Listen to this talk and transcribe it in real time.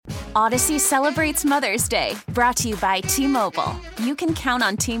Odyssey celebrates Mother's Day, brought to you by T-Mobile. You can count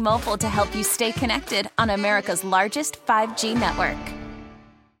on T-Mobile to help you stay connected on America's largest 5G network.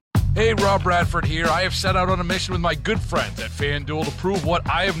 Hey, Rob Bradford here. I have set out on a mission with my good friends at FanDuel to prove what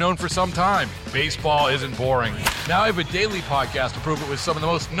I have known for some time. Baseball isn't boring. Now I have a daily podcast to prove it with some of the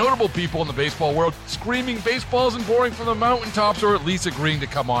most notable people in the baseball world, screaming baseball isn't boring from the mountaintops, or at least agreeing to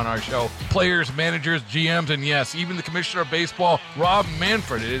come on our show. Players, managers, GMs, and yes, even the commissioner of baseball, Rob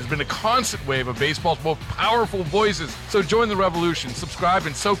Manfred. It has been a constant wave of baseball's most powerful voices. So join the revolution. Subscribe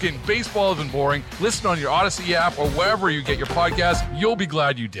and soak in Baseball Isn't Boring. Listen on your Odyssey app or wherever you get your podcast. You'll be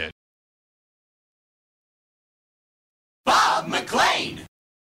glad you did. Bob McLean.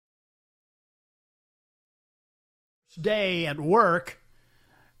 Day at work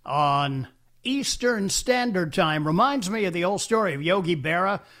on Eastern Standard Time reminds me of the old story of Yogi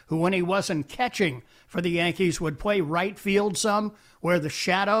Berra, who when he wasn't catching for the Yankees would play right field some, where the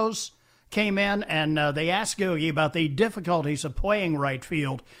shadows came in, and they asked Yogi about the difficulties of playing right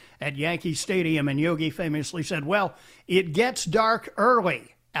field at Yankee Stadium, and Yogi famously said, well, it gets dark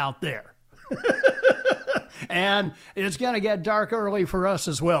early out there. And it's going to get dark early for us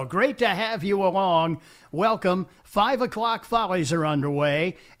as well. Great to have you along. Welcome. 5 o'clock Follies are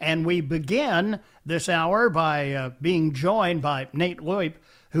underway, and we begin this hour by being joined by Nate Leip,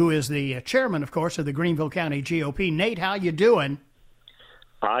 who is the chairman, of course, of the Greenville County GOP. Nate, how you doing?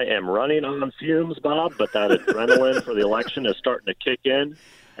 I am running on fumes, Bob, but that adrenaline for the election is starting to kick in,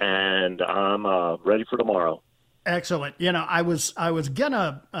 and I'm ready for tomorrow. Excellent. You know, I was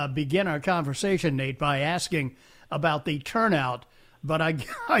gonna begin our conversation, Nate, by asking about the turnout, but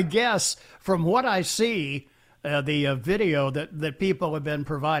I guess from what I see, the video that people have been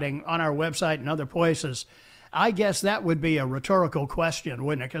providing on our website and other places, I guess that would be a rhetorical question,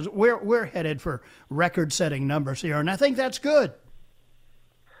 wouldn't it? Because we're headed for record-setting numbers here, and I think that's good.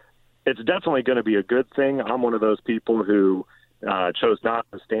 It's definitely going to be a good thing. I'm one of those people who chose not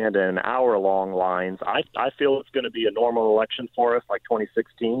to stand in hour-long lines. I feel it's going to be a normal election for us, like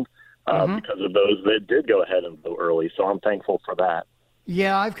 2016, because of those that did go ahead and vote early. So I'm thankful for that.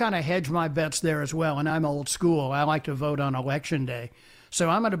 Yeah, I've kind of hedged my bets there as well, and I'm old school. I like to vote on Election Day. So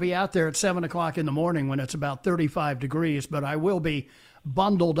I'm going to be out there at 7 o'clock in the morning when it's about 35 degrees, but I will be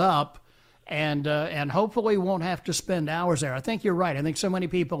bundled up and hopefully won't have to spend hours there. I think you're right. I think so many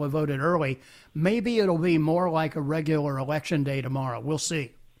people have voted early. Maybe it'll be more like a regular election day tomorrow. We'll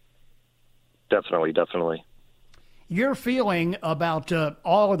see. Definitely. Your feeling about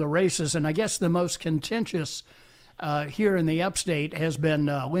all of the races, and I guess the most contentious here in the upstate has been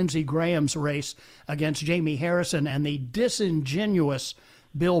Lindsey Graham's race against Jamie Harrison and the disingenuous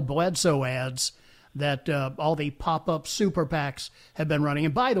Bill Bledsoe ads that all the pop-up super PACs have been running.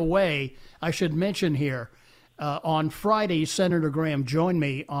 And by the way, I should mention here, on Friday, Senator Graham joined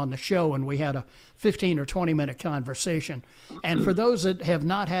me on the show, and we had a 15 or 20-minute conversation. And for those that have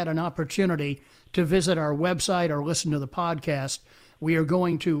not had an opportunity to visit our website or listen to the podcast, we are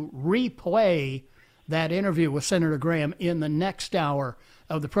going to replay that interview with Senator Graham in the next hour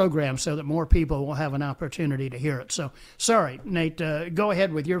of the program so that more people will have an opportunity to hear it. So, sorry, Nate, go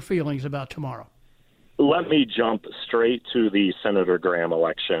ahead with your feelings about tomorrow. Let me jump straight to the Senator Graham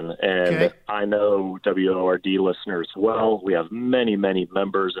election. And Okay. I know WORD listeners well. We have many, many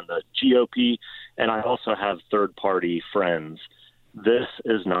members in the GOP, and I also have third-party friends. This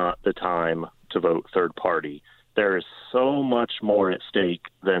is not the time to vote third party. There is so much more at stake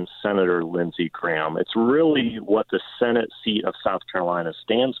than Senator Lindsey Graham. It's really what the Senate seat of South Carolina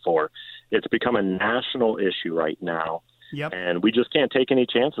stands for. It's become a national issue right now. Yep. And we just can't take any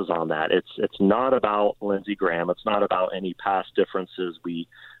chances on that. It's not about Lindsey Graham. It's not about any past differences we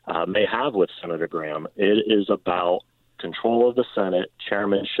may have with Senator Graham. It is about control of the Senate,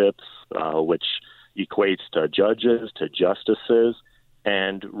 chairmanships, which equates to judges, to justices,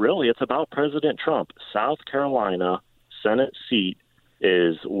 and really it's about President Trump. South Carolina Senate seat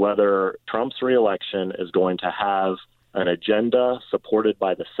is whether Trump's reelection is going to have an agenda supported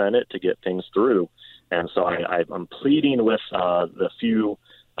by the Senate to get things through. And so I'm pleading with the 2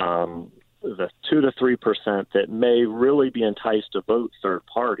 to 3% that may really be enticed to vote third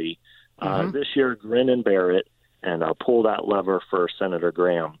party this year, grin and bear it, and pull that lever for Senator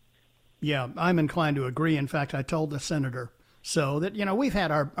Graham. Yeah, I'm inclined to agree. In fact, I told the senator so that, we've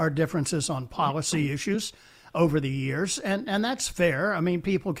had our differences on policy issues over the years, and that's fair. I mean,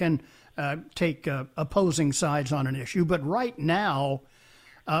 people can take opposing sides on an issue, but right now,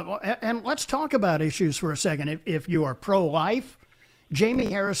 and let's talk about issues for a second. If you are pro-life,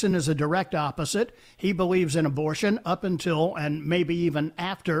 Jamie Harrison is a direct opposite. He believes in abortion up until and maybe even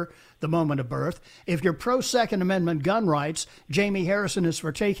after the moment of birth. If you're pro-Second Amendment gun rights, Jamie Harrison is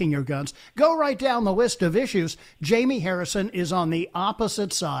for taking your guns. Go right down the list of issues. Jamie Harrison is on the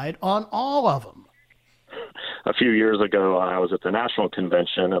opposite side on all of them. A few years ago, I was at the national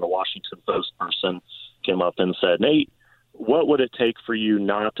convention, and a Washington Post person came up and said, Nate, what would it take for you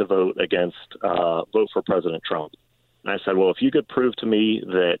not to vote for President Trump? And I said, well, if you could prove to me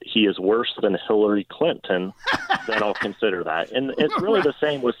that he is worse than Hillary Clinton, then I'll consider that. And it's really the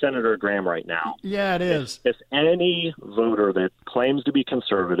same with Senator Graham right now. Yeah, it is. If any voter that claims to be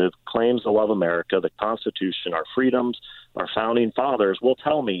conservative, claims to love America, the Constitution, our freedoms, our founding fathers, will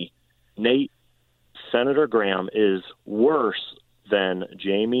tell me, Nate, Senator Graham is worse than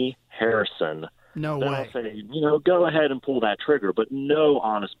Jamie Harrison. No then way. I'll say, go ahead and pull that trigger, but no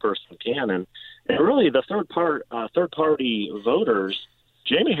honest person can. And really, the third-party voters,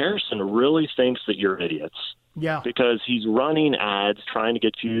 Jamie Harrison really thinks that you're idiots. Yeah. Because he's running ads trying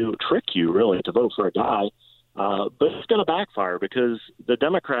to trick you, really, to vote for a guy. But it's going to backfire because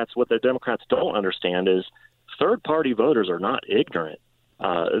what the Democrats don't understand is third-party voters are not ignorant.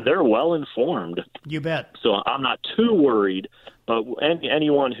 They're well-informed. You bet. So I'm not too worried, but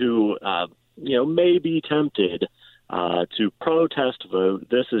anyone who may be tempted to protest vote,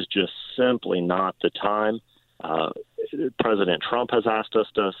 this is just simply not the time. President Trump has asked us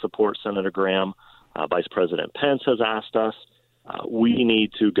to support Senator Graham. Vice President Pence has asked us. We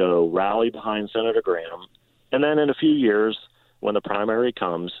need to go rally behind Senator Graham. And then in a few years, when the primary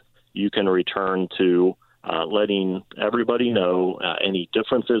comes, you can return to letting everybody know any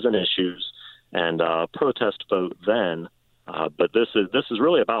differences in issues and protest vote then. But this is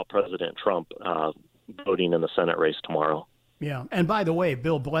really about President Trump voting in the Senate race tomorrow. Yeah. And by the way,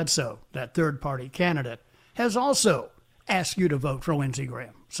 Bill Bledsoe, that third-party candidate, has also asked you to vote for Lindsey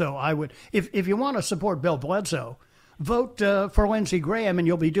Graham. So I would, if you want to support Bill Bledsoe, vote for Lindsey Graham, and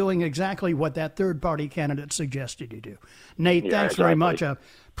you'll be doing exactly what that third-party candidate suggested you do. Nate, thanks very much.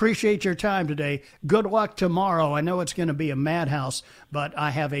 Appreciate your time today. Good luck tomorrow. I know it's going to be a madhouse, but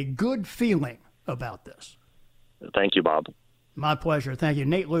I have a good feeling about this. Thank you, Bob. My pleasure. Thank you.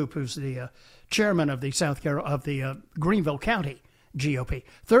 Nate Loop, who's the chairman of the Greenville County GOP.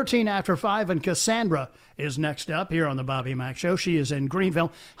 13 after 5, and Cassandra is next up here on the Bobby Mack Show. She is in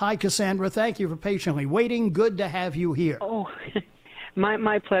Greenville. Hi, Cassandra. Thank you for patiently waiting. Good to have you here. Oh,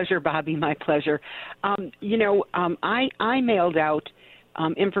 my pleasure, Bobby. My pleasure. I mailed out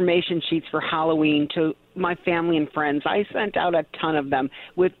information sheets for Halloween to my family and friends. I sent out a ton of them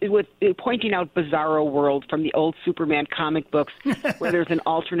with pointing out Bizarro World from the old Superman comic books, where there's an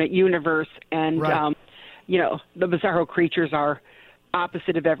alternate universe, and right. The Bizarro creatures are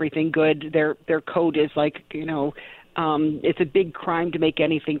opposite of everything good. Their code is like, it's a big crime to make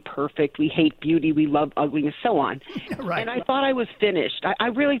anything perfect. We hate beauty. We love ugliness, so on. Right. And I thought I was finished. I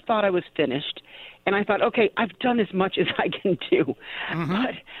really thought I was finished. And I thought, okay, I've done as much as I can do.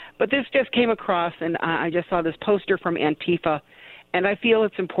 Mm-hmm. But this just came across, and I just saw this poster from Antifa, and I feel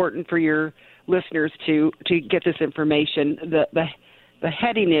it's important for your listeners to get this information. The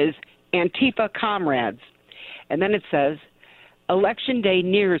heading is Antifa Comrades. And then it says, Election Day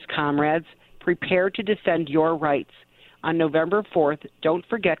nears, comrades. Prepare to defend your rights. On November 4th, don't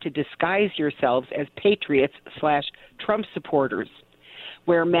forget to disguise yourselves as patriots/Trump supporters.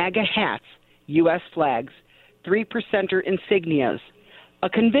 Wear MAGA hats, U.S. flags, 3%er insignias. A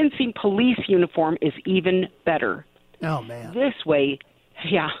convincing police uniform is even better. Oh, man. This way,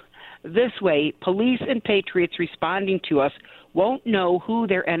 police and patriots responding to us won't know who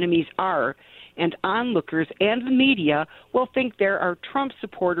their enemies are, and onlookers and the media will think there are Trump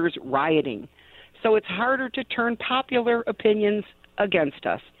supporters rioting. So it's harder to turn popular opinions against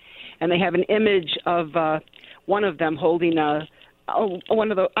us. And they have an image of one of them holding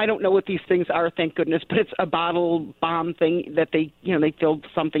one of the, I don't know what these things are, thank goodness, but it's a bottle bomb thing that they filled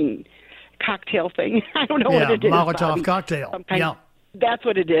something, cocktail thing. I don't know what it is. Molotov Bobby. cocktail. Yeah. That's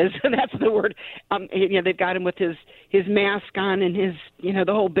what it is. That's the word. They've got him with his mask on and his, the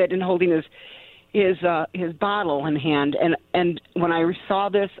whole bit, and holding his bottle in hand. And when I saw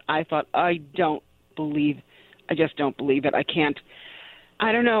this, I thought, I just don't believe it.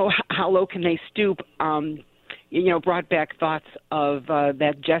 I don't know how low can they stoop. Brought back thoughts of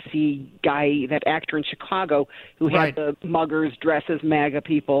that Jesse guy, that actor in Chicago who right. had the muggers dress as MAGA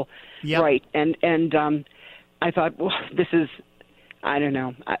people. Yep. Right. And I thought, well, this is, I don't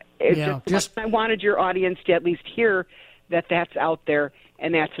know. I wanted your audience to at least hear that that's out there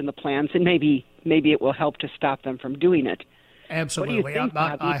and that's in the plans, and maybe it will help to stop them from doing it. Absolutely. What do you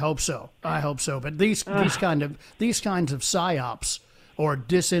think, I hope so. But these kinds of psyops or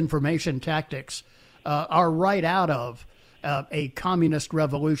disinformation tactics are right out of a communist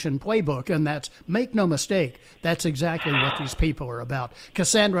revolution playbook, and that's, make no mistake, that's exactly what these people are about.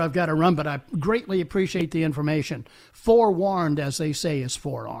 Cassandra, I've got to run, but I greatly appreciate the information. Forewarned, as they say, is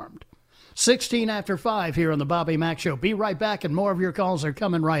forearmed. 16 after 5 here on the Bobby Mack Show. Be right back, and more of your calls are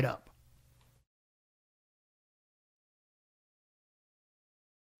coming right up.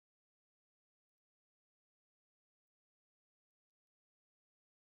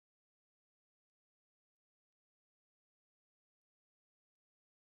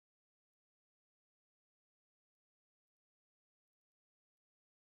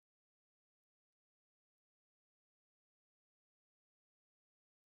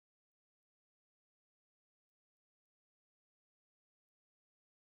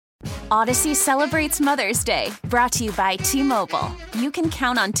 Odyssey celebrates Mother's Day, brought to you by T-Mobile. You can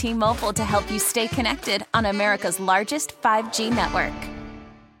count on T-Mobile to help you stay connected on America's largest 5G network.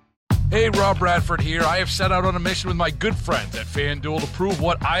 Hey, Rob Bradford here. I have set out on a mission with my good friends at FanDuel to prove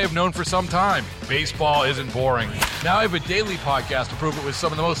what I have known for some time. Baseball isn't boring. Now I have a daily podcast to prove it with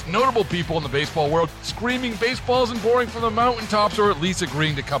some of the most notable people in the baseball world, screaming baseball isn't boring from the mountaintops, or at least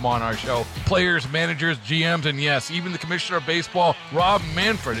agreeing to come on our show. Players, managers, GMs, and yes, even the commissioner of baseball, Rob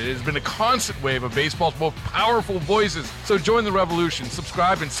Manfred. It has been a constant wave of baseball's most powerful voices. So join the revolution.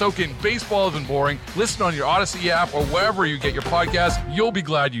 Subscribe and soak in Baseball Isn't Boring. Listen on your Odyssey app or wherever you get your podcasts. You'll be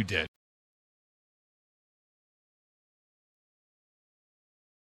glad you did.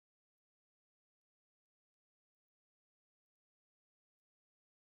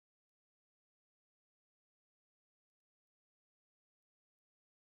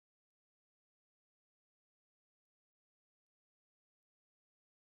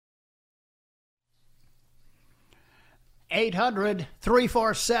 Eight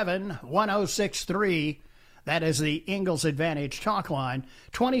 800-347-1063. That is the Ingalls Advantage talk line.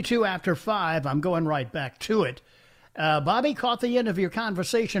 22 after 5. I'm going right back to it. Bobby, caught the end of your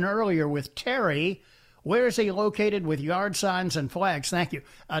conversation earlier with Terry. Where is he located with yard signs and flags? Thank you.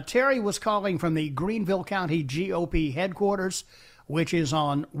 Terry was calling from the Greenville County GOP headquarters, which is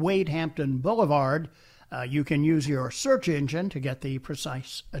on Wade Hampton Boulevard. You can use your search engine to get the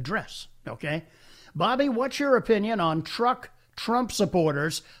precise address, okay? Bobby, what's your opinion on Trump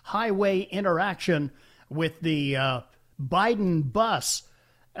supporters' highway interaction with the Biden bus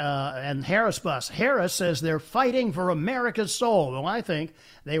and Harris bus? Harris says they're fighting for America's soul. Well, I think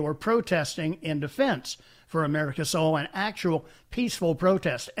they were protesting in defense for America's soul, an actual peaceful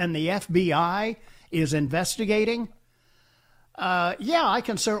protest. And the FBI is investigating. Yeah, I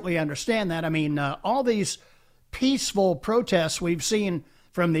can certainly understand that. I mean, all these peaceful protests we've seen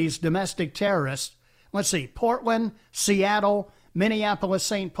from these domestic terrorists. Let's see, Portland, Seattle, Minneapolis,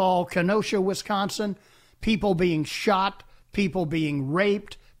 St. Paul, Kenosha, Wisconsin, people being shot, people being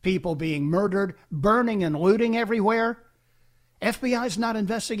raped, people being murdered, burning and looting everywhere. FBI's not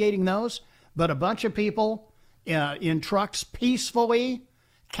investigating those, but a bunch of people in trucks peacefully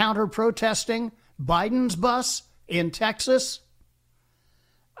counter-protesting Biden's bus in Texas.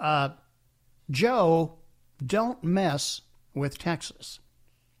 Joe, don't mess with Texas.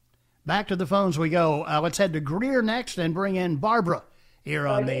 Back to the phones we go. Let's head to Greer next and bring in Barbara here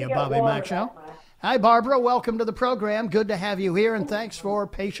on the Bobby Mack Show. Hi, Barbara. Welcome to the program. Good to have you here, and thanks for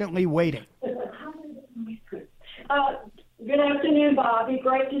patiently waiting. Good afternoon, Bobby.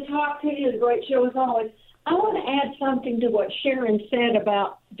 Great to talk to you. Great show as always. I want to add something to what Sharon said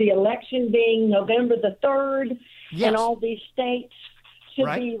about the election being November the 3rd, yes, and all these states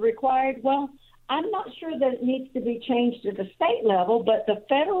should be required. Well, I'm not sure that it needs to be changed at the state level, but the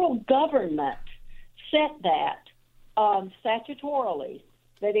federal government set that statutorily,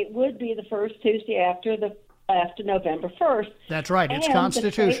 that it would be the first Tuesday after November 1st. That's right. It's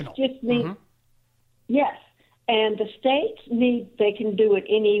constitutional. The states just need, yes, and the states they can do it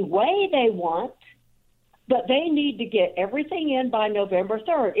any way they want, but they need to get everything in by November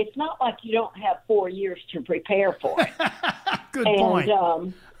 3rd. It's not like you don't have 4 years to prepare for it. Good point.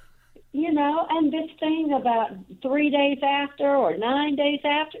 And this thing about 3 days after or 9 days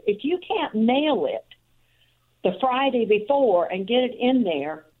after, if you can't nail it the Friday before and get it in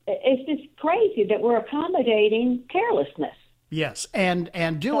there, it's just crazy that we're accommodating carelessness. Yes, and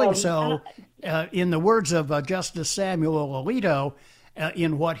doing so, in the words of Justice Samuel Alito,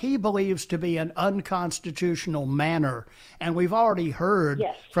 in what he believes to be an unconstitutional manner. And we've already heard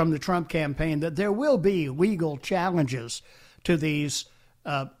from the Trump campaign that there will be legal challenges to these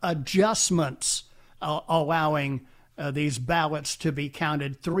adjustments allowing these ballots to be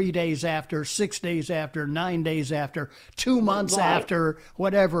counted 3 days after, 6 days after, 9 days after, 2 months after,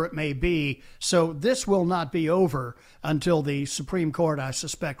 whatever it may be. So this will not be over until the Supreme Court, I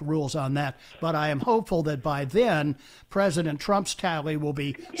suspect, rules on that. But I am hopeful that by then, President Trump's tally will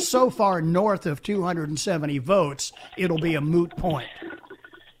be so far north of 270 votes, it'll be a moot point.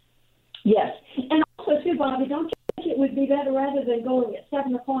 Yes. And also, too, Bobby, don't you think it would be better rather than going at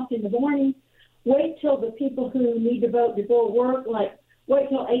 7 o'clock in the morning, wait till the people who need to vote before work, like wait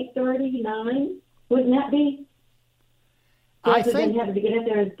till 8:30, 9? Wouldn't that be? Rather than having to get in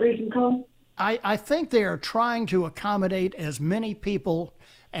there and freeze and cold? I think they are trying to accommodate as many people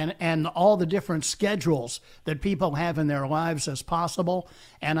and all the different schedules that people have in their lives as possible.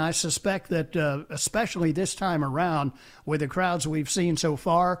 And I suspect that, especially this time around, with the crowds we've seen so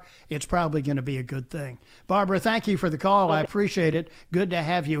far, it's probably going to be a good thing. Barbara, thank you for the call. I appreciate it. Good to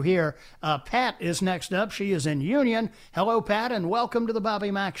have you here. Pat is next up. She is in Union. Hello, Pat, and welcome to the Bobby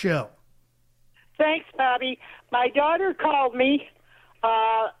Mack Show. Thanks, Bobby. My daughter called me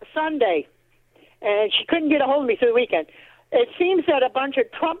Sunday, and she couldn't get a hold of me through the weekend. It seems that a bunch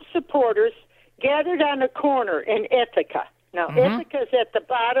of Trump supporters gathered on a corner in Ithaca. Now, Ithaca is at the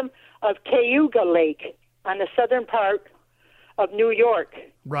bottom of Cayuga Lake on the southern part of New York.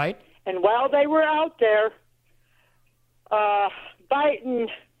 Right. And while they were out there, Biden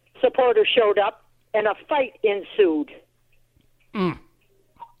supporters showed up, and a fight ensued.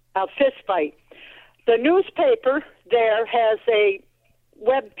 A fist fight. The newspaper there has a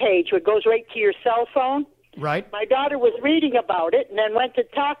web page that goes right to your cell phone. Right. My daughter was reading about it and then went to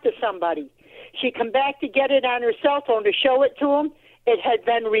talk to somebody. She come back to get it on her cell phone to show it to him. It had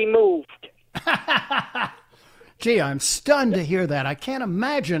been removed. Gee, I'm stunned to hear that. I can't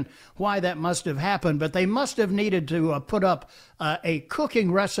imagine why that must have happened, but they must have needed to put up a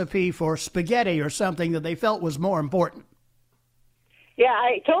cooking recipe for spaghetti or something that they felt was more important. Yeah,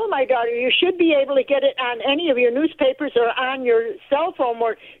 I told my daughter, you should be able to get it on any of your newspapers or on your cell phone.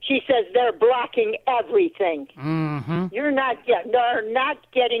 Where she says they're blocking everything. Mm-hmm. They're not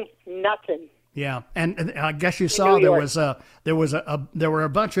getting nothing. Yeah, and I guess you saw there were a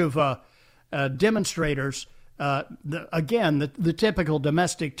bunch of demonstrators. The typical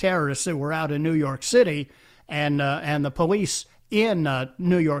domestic terrorists that were out in New York City, and the police in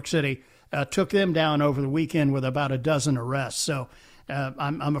New York City took them down over the weekend with about a dozen arrests. So.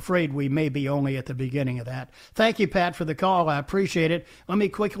 I'm afraid we may be only at the beginning of that. Thank you, Pat, for the call. I appreciate it. Let me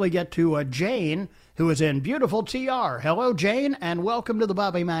quickly get to Jane, who is in beautiful TR. Hello, Jane, and welcome to the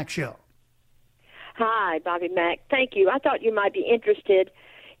Bobby Mack Show. Hi, Bobby Mack. Thank you. I thought you might be interested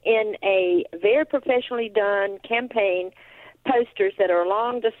in a very professionally done campaign posters that are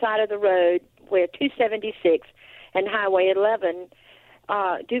along the side of the road where 276 and Highway 11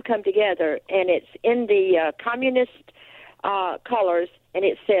 do come together, and it's in the communist colors, and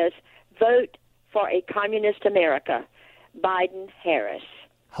it says, "Vote for a Communist America, Biden-Harris."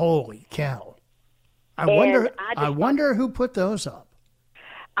 Holy cow. I wonder who put those up.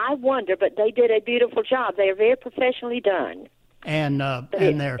 I wonder, but they did a beautiful job. They are very professionally done. And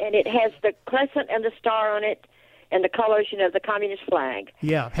it has the crescent and the star on it, and the colors, the communist flag.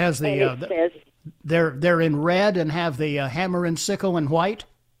 Yeah, it has it says, they're in red and have the hammer and sickle in white.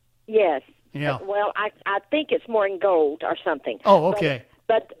 Yes. Yeah. Well, I think it's more in gold or something. Oh, okay.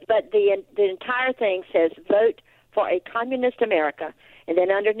 But the entire thing says "Vote for a Communist America," and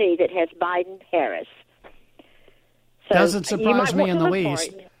then underneath it has Biden-Harris. So doesn't surprise me in the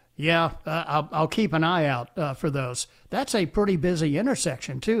least. Yeah, I'll keep an eye out for those. That's a pretty busy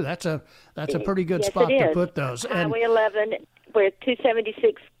intersection too. That's a pretty good spot to put those. Highway 11, where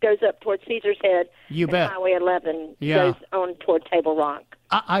 276 goes up toward Caesar's Head. You bet. Highway 11 goes on toward Table Rock.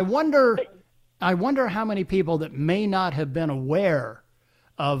 I wonder how many people that may not have been aware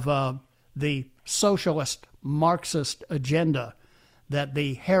of the socialist Marxist agenda that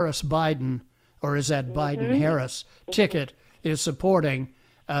the Harris-Biden, or is that Biden-Harris ticket is supporting,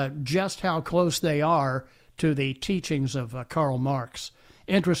 just how close they are to the teachings of Karl Marx.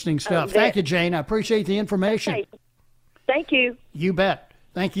 Interesting stuff. Thank you, Jane. I appreciate the information. Okay. Thank you. You bet.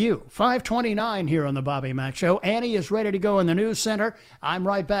 Thank you. 5:29 here on the Bobby Mack Show. Annie is ready to go in the news center. I'm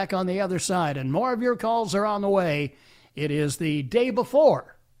right back on the other side, and more of your calls are on the way. It is the day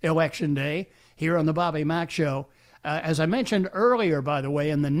before Election Day here on the Bobby Mack Show. As I mentioned earlier, by the way,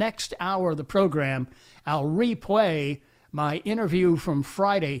 in the next hour of the program, I'll replay my interview from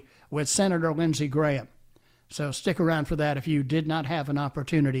Friday with Senator Lindsey Graham. So stick around for that if you did not have an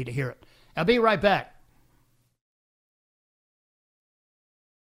opportunity to hear it. I'll be right back.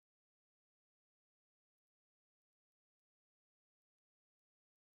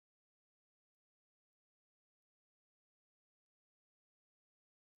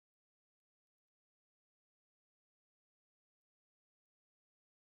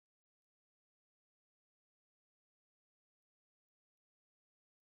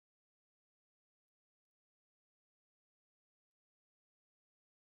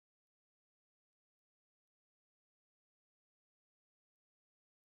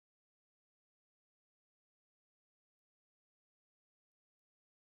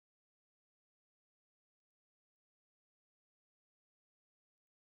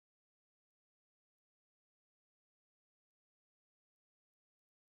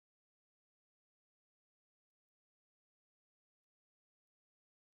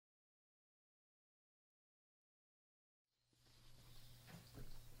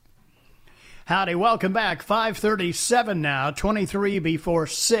 Howdy, welcome back. 5:37 now, 23 before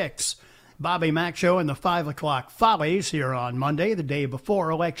 6. Bobby Mack Show and the 5 o'clock Follies here on Monday, the day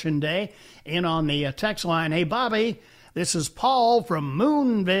before Election Day. In on the text line, hey, Bobby, this is Paul from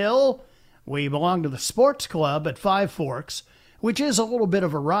Moonville. We belong to the sports club at Five Forks, which is a little bit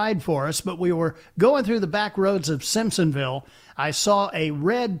of a ride for us, but we were going through the back roads of Simpsonville. I saw a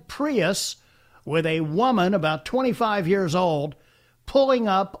red Prius with a woman about 25 years old pulling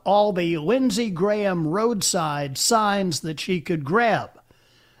up all the Lindsey Graham roadside signs that she could grab.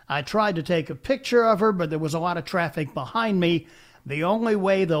 I tried to take a picture of her, but there was a lot of traffic behind me. The only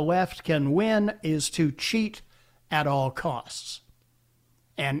way the left can win is to cheat at all costs.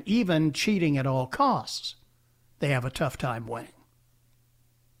 And even cheating at all costs, they have a tough time winning.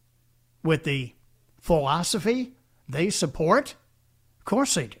 With the philosophy they support, of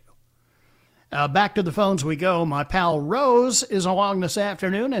course they do. Back to the phones we go. My pal Rose is along this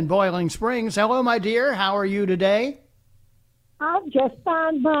afternoon in Boiling Springs. Hello, my dear. How are you today? I'm just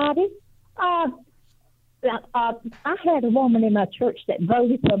fine, Bobby. I had a woman in my church that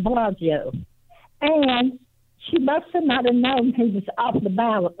voted for Blasio, and she must have not have known he was off the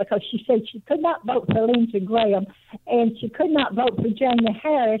ballot because she said she could not vote for Lindsey Graham, and she could not vote for Jamie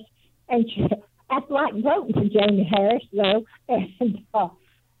Harris, and I like voting for Jamie Harris, though, and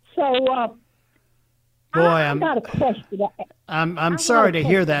Boy, I got a question. I'm sorry to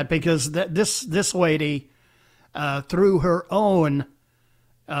hear that because this lady, through her own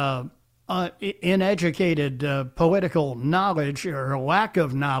uneducated political knowledge or lack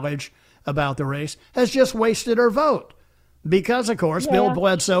of knowledge about the race, has just wasted her vote. Because, of course, Bill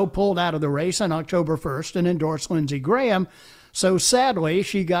Bledsoe pulled out of the race on October 1st and endorsed Lindsey Graham. So sadly,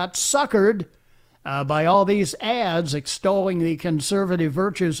 she got suckered by all these ads extolling the conservative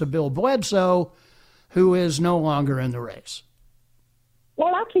virtues of Bill Bledsoe, who is no longer in the race.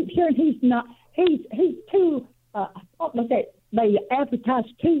 Well, I keep hearing he's not. He's too. What was it? They advertised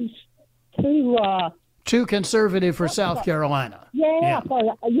too conservative for South Carolina.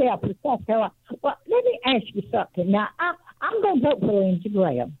 For South Carolina. Well, let me ask you something. Now, I'm going to vote for Lindsey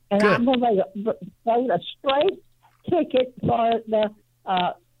Graham, and Good. I'm going to vote a straight ticket for the,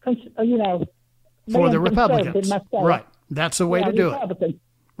 for the Republicans. Myself. Right. That's the way to do it.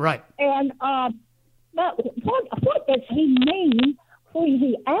 Right. And but what does he mean when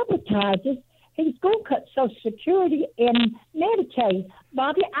he advertises he's going to cut Social Security and Medicaid?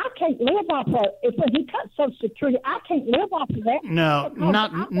 Bobby, I can't live off of it. When he cuts Social Security, I can't live off of that. No,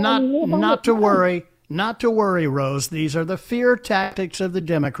 not to worry. Not to worry, Rose. These are the fear tactics of the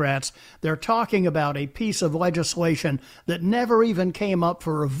Democrats. They're talking about a piece of legislation that never even came up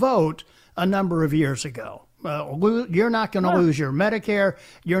for a vote a number of years ago. You're not going to lose your Medicare.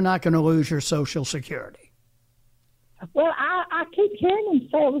 You're not going to lose your Social Security. Well, I keep hearing him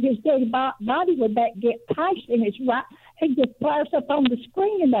say with his dirty body would that get passed, and it's right. He just flares up on the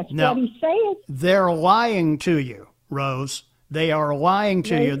screen, and that's what he says. They're lying to you, Rose. They are lying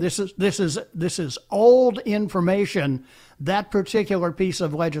to you. This is old information. That particular piece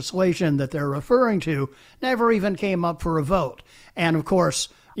of legislation that they're referring to never even came up for a vote. And of course,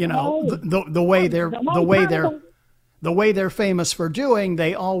 the way they're famous for doing,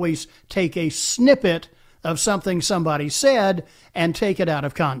 they always take a snippet of something somebody said and take it out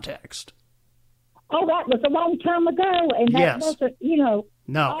of context. Oh, that was a long time ago, and that wasn't,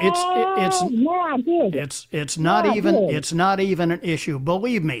 No, it's not even an issue.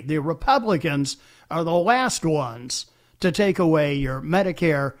 Believe me, the Republicans are the last ones to take away your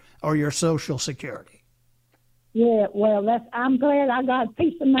Medicare or your Social Security. Yeah, well, I'm glad I got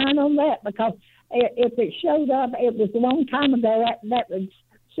peace of mind on that, because if it showed up, it was a long time ago. That would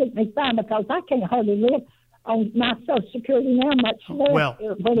suit me fine, because I can't hardly live on my Social Security now, much less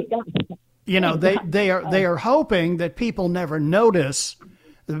when it got. They are hoping that people never notice.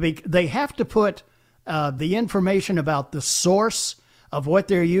 They have to put the information about the source of what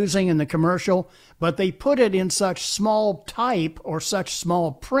they're using in the commercial, but they put it in such small type or such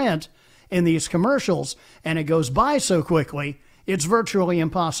small print in these commercials, and it goes by so quickly, it's virtually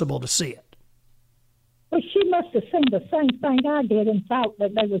impossible to see it. Well, she must have seen the same thing I did and thought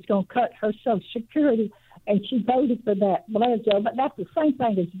that they was going to cut her Social Security, and she voted for that Bledsoe, but that's the same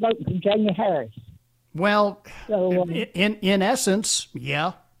thing as voting for Jamie Harris. Well, in essence,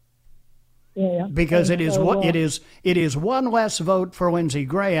 yeah. Yeah. Because it is one less vote for Lindsey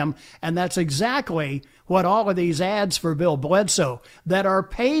Graham, and that's exactly what all of these ads for Bill Bledsoe that are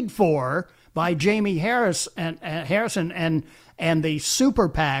paid for by Jamie Harris and Harrison and the super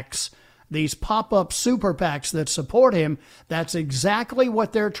PACs, these pop-up super PACs that support him. That's exactly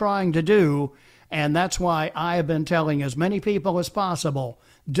what they're trying to do. And that's why I have been telling as many people as possible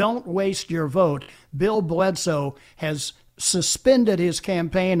Don't waste your vote. Bill Bledsoe has suspended his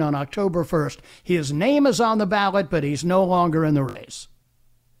campaign on October 1st. His name is on the ballot, but he's no longer in the race.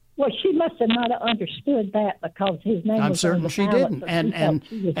 Well, she must have not understood that because his name I'm was certain on the she ballot, didn't.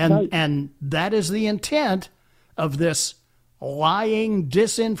 so And that is the intent of this lying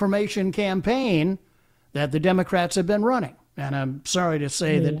disinformation campaign that the Democrats have been running. And I'm sorry to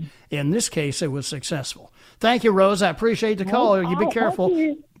say that in this case it was successful. Thank you, Rose. I appreciate the call. You be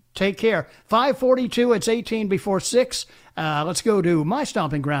careful. Take care. 5:42, it's 18 before 6. Let's go to my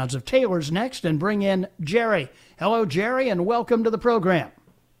stomping grounds of Taylor's next and bring in Jerry. Hello, Jerry, and welcome to the program.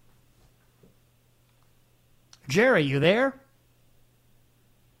 Jerry, you there?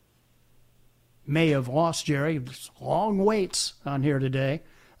 May have lost Jerry. There's long waits on here today.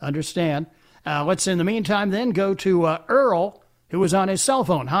 Understand. Let's, in the meantime, then go to Earl, who is on his cell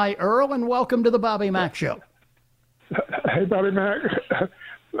phone. Hi, Earl, and welcome to the Bobby Mack Show. Hey, Bobby Mack.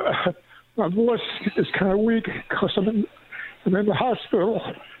 My voice is kind of weak because I'm in the hospital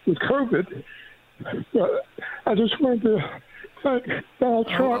with COVID. But I just wanted to thank Donald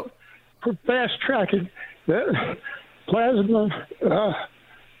Trump for fast-tracking that plasma,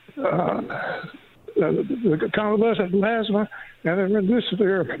 the convalescent plasma, and then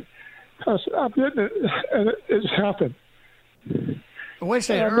remdesivir. I'm getting it, and it's happened. Wait a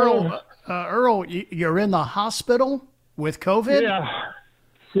second, Earl. Earl, you're in the hospital with COVID?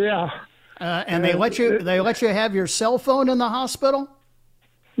 Yeah. And they let you have your cell phone in the hospital?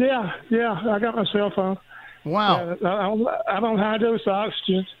 Yeah. I got my cell phone. Wow. I'm on high dose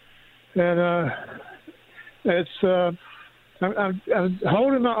oxygen, and it's I'm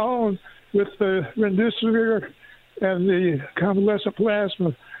holding my own with the remdesivir and the convalescent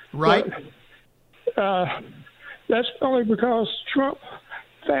plasma. Right. But, that's only because Trump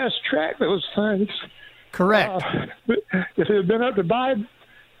fast-tracked those things. Correct. If it had been up to Biden,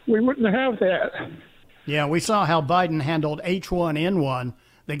 we wouldn't have that. Yeah, we saw how Biden handled H1N1.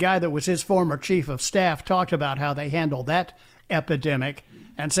 The guy that was his former chief of staff talked about how they handled that epidemic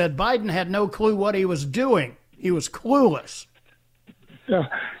and said Biden had no clue what he was doing. He was clueless. Yeah.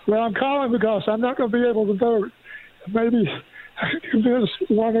 Well, I'm calling because I'm not going to be able to vote. Maybe I can convince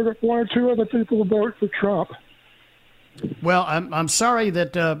one or two other people to vote for Trump. Well, I'm sorry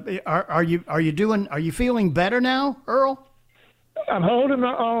that are you feeling better now, Earl? I'm holding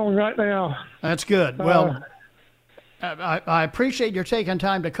my own right now. That's good. Well, I appreciate your taking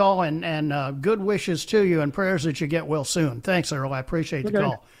time to call and good wishes to you and prayers that you get well soon. Thanks, Earl. I appreciate the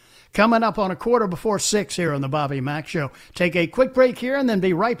call. Coming up on 6:15 here on the Bobby Mack Show. Take a quick break here and then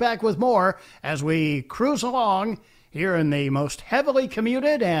be right back with more as we cruise along here in the most heavily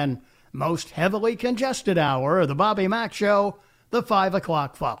commuted and most heavily congested hour of the Bobby Mack Show, the 5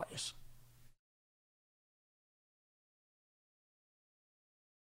 o'clock Follies.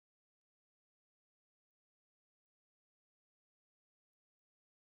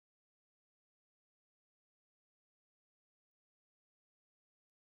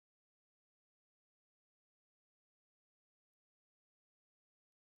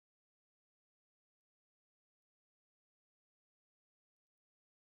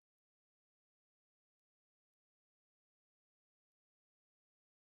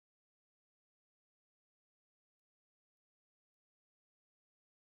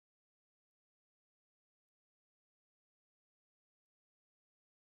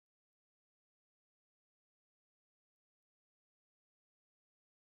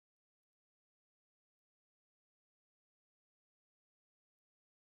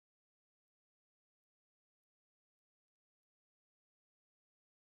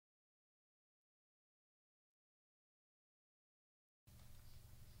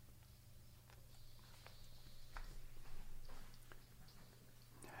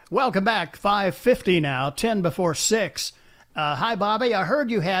 Welcome back. 5:50 now, 10 before 6. Hi, Bobby. I heard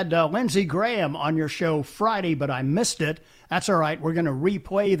you had Lindsey Graham on your show Friday, but I missed it. That's all right. We're going to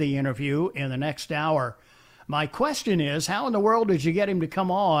replay the interview in the next hour. My question is, how in the world did you get him to come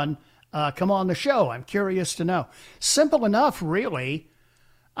on the show? I'm curious to know. Simple enough, really.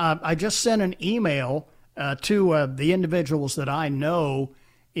 I just sent an email to the individuals that I know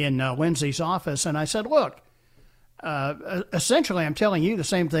in Lindsey's office, and I said, look, essentially, I'm telling you the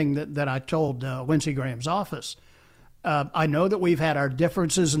same thing that I told Lindsey Graham's office. I know that we've had our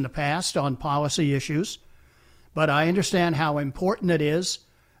differences in the past on policy issues, but I understand how important it is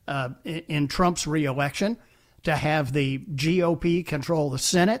in Trump's reelection to have the GOP control the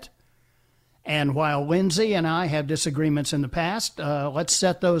Senate. And while Lindsey and I have disagreements in the past, let's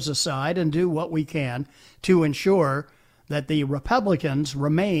set those aside and do what we can to ensure that the Republicans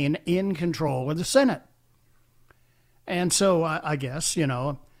remain in control of the Senate. And so I guess,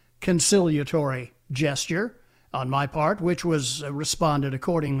 conciliatory gesture on my part, which was responded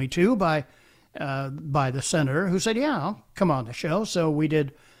accordingly to by the senator, who said, yeah, I'll come on the show. So we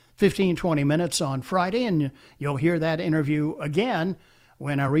did 15, 20 minutes on Friday, and you'll hear that interview again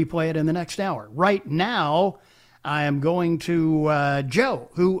when I replay it in the next hour. Right now, I am going to Joe,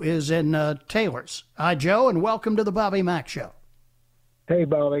 who is in Taylor's. Hi, Joe, and welcome to the Bobby Mack Show. Hey,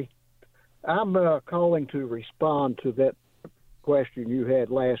 Bobby. I'm calling to respond to that question you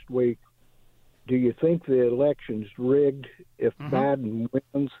had last week. Do you think the election's rigged if Biden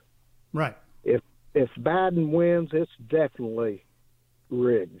wins? Right. If Biden wins, it's definitely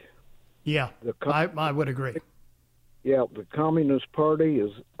rigged. Yeah, I would agree. Yeah, the Communist Party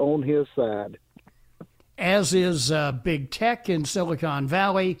is on his side. As is big tech in Silicon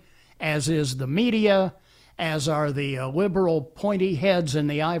Valley, as is the media, as are the liberal pointy heads in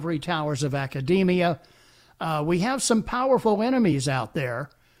the ivory towers of academia. We have some powerful enemies out there,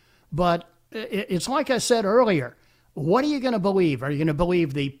 but it's like I said earlier, what are you going to believe? Are you going to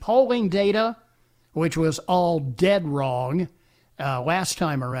believe the polling data, which was all dead wrong last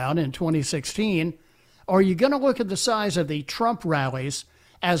time around in 2016? Or are you going to look at the size of the Trump rallies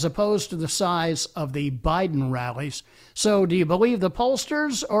as opposed to the size of the Biden rallies? So do you believe the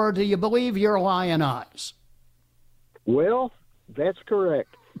pollsters or do you believe your lying eyes? Well, that's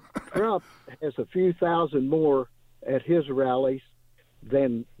correct. Trump has a few thousand more at his rallies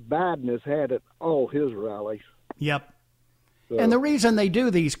than Biden has had at all his rallies. Yep. So, and the reason they do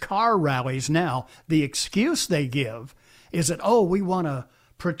these car rallies now, the excuse they give is that, we want to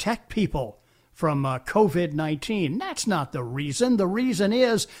protect people from COVID-19. That's not the reason. The reason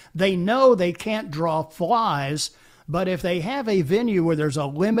is they know they can't draw flies, but if they have a venue where there's a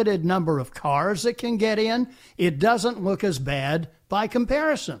limited number of cars that can get in, it doesn't look as bad by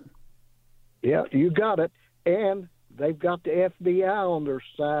comparison. Yeah, you got it. And they've got the FBI on their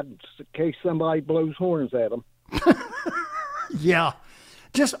side in case somebody blows horns at them. Yeah.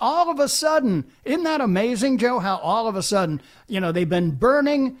 Just all of a sudden, isn't that amazing, Joe, how all of a sudden, they've been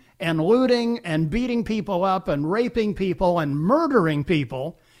burning and looting and beating people up and raping people and murdering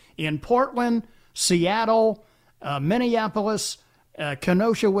people in Portland, Seattle, Minneapolis,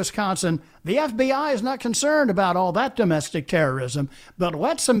 Kenosha, Wisconsin. The FBI is not concerned about all that domestic terrorism, but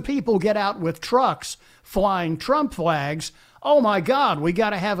let some people get out with trucks flying Trump flags. Oh, my God, we got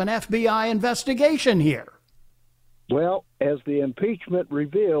to have an FBI investigation here. Well, as the impeachment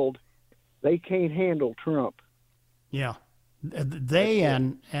revealed, they can't handle Trump. Yeah, they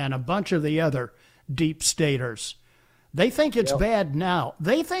and a bunch of the other deep staters. They think it's bad now.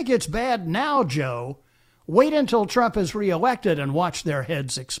 They think it's bad now, Joe. Wait until Trump is reelected and watch their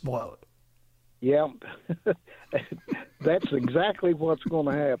heads explode. Yeah, that's exactly what's going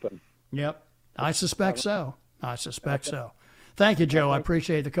to happen. Yep, I suspect so. Thank you, Joe. I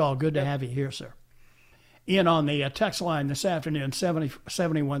appreciate the call. Good to have you here, sir. In on the text line this afternoon,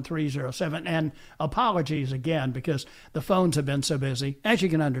 71307. And apologies again because the phones have been so busy. As you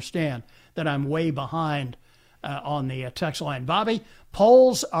can understand, that I'm way behind on the text line. Bobby,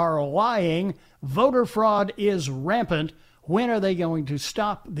 polls are lying. Voter fraud is rampant. When are they going to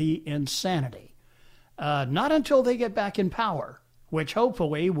stop the insanity? Not until they get back in power, which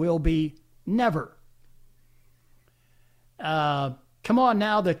hopefully will be never. Come on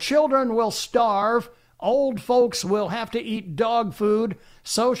now, the children will starve. Old folks will have to eat dog food.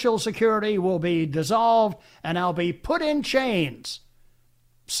 Social Security will be dissolved, and I'll be put in chains.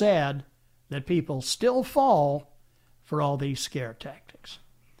 Sad that people still fall for all these scare tactics.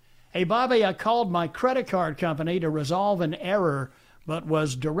 Hey, Bobby, I called my credit card company to resolve an error, but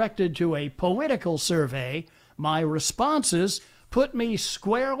was directed to a political survey. My responses put me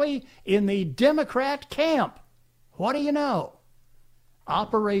squarely in the Democrat camp. What do you know?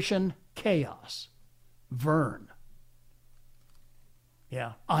 Operation Chaos. Vern.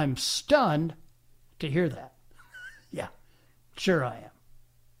 Yeah, I'm stunned to hear that. Yeah, sure I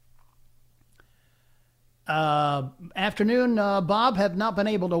am. Afternoon, Bob. Have not been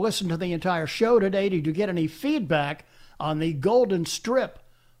able to listen to the entire show today. Did you get any feedback on the Golden Strip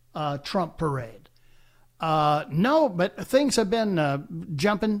Trump parade? No, but things have been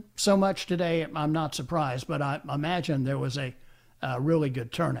jumping so much today, I'm not surprised, but I imagine there was a really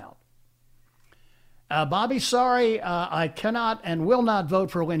good turnout. Bobby, sorry, I cannot and will not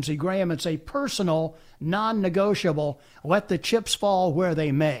vote for Lindsey Graham. It's a personal, non-negotiable, let the chips fall where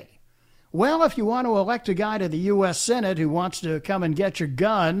they may. Well, if you want to elect a guy to the U.S. Senate who wants to come and get your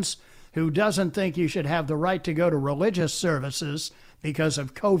guns, who doesn't think you should have the right to go to religious services because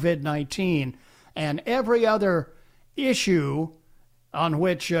of COVID-19 and every other issue on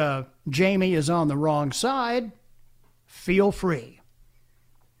which Jamie is on the wrong side, feel free.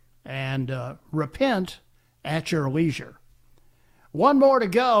 And repent at your leisure. One more to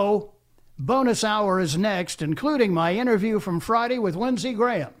go. Bonus hour is next, including my interview from Friday with Lindsey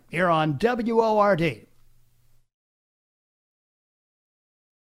Graham here on WORD.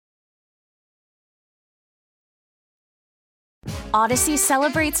 Odyssey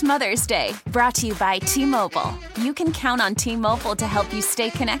celebrates Mother's Day, brought to you by T-Mobile. You can count on T-Mobile to help you stay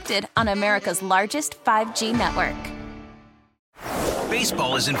connected on America's largest 5G network.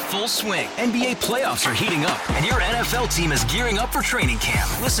 Baseball is in full swing. NBA playoffs are heating up, and your NFL team is gearing up for training camp.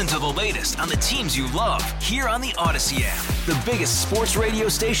 Listen to the latest on the teams you love here on the Odyssey app. The biggest sports radio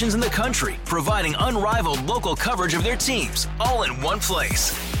stations in the country, providing unrivaled local coverage of their teams, all in one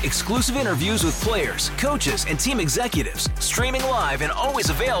place. Exclusive interviews with players, coaches, and team executives, streaming live and always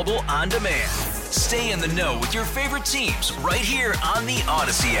available on demand. Stay in the know with your favorite teams right here on the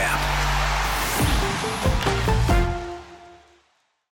Odyssey app.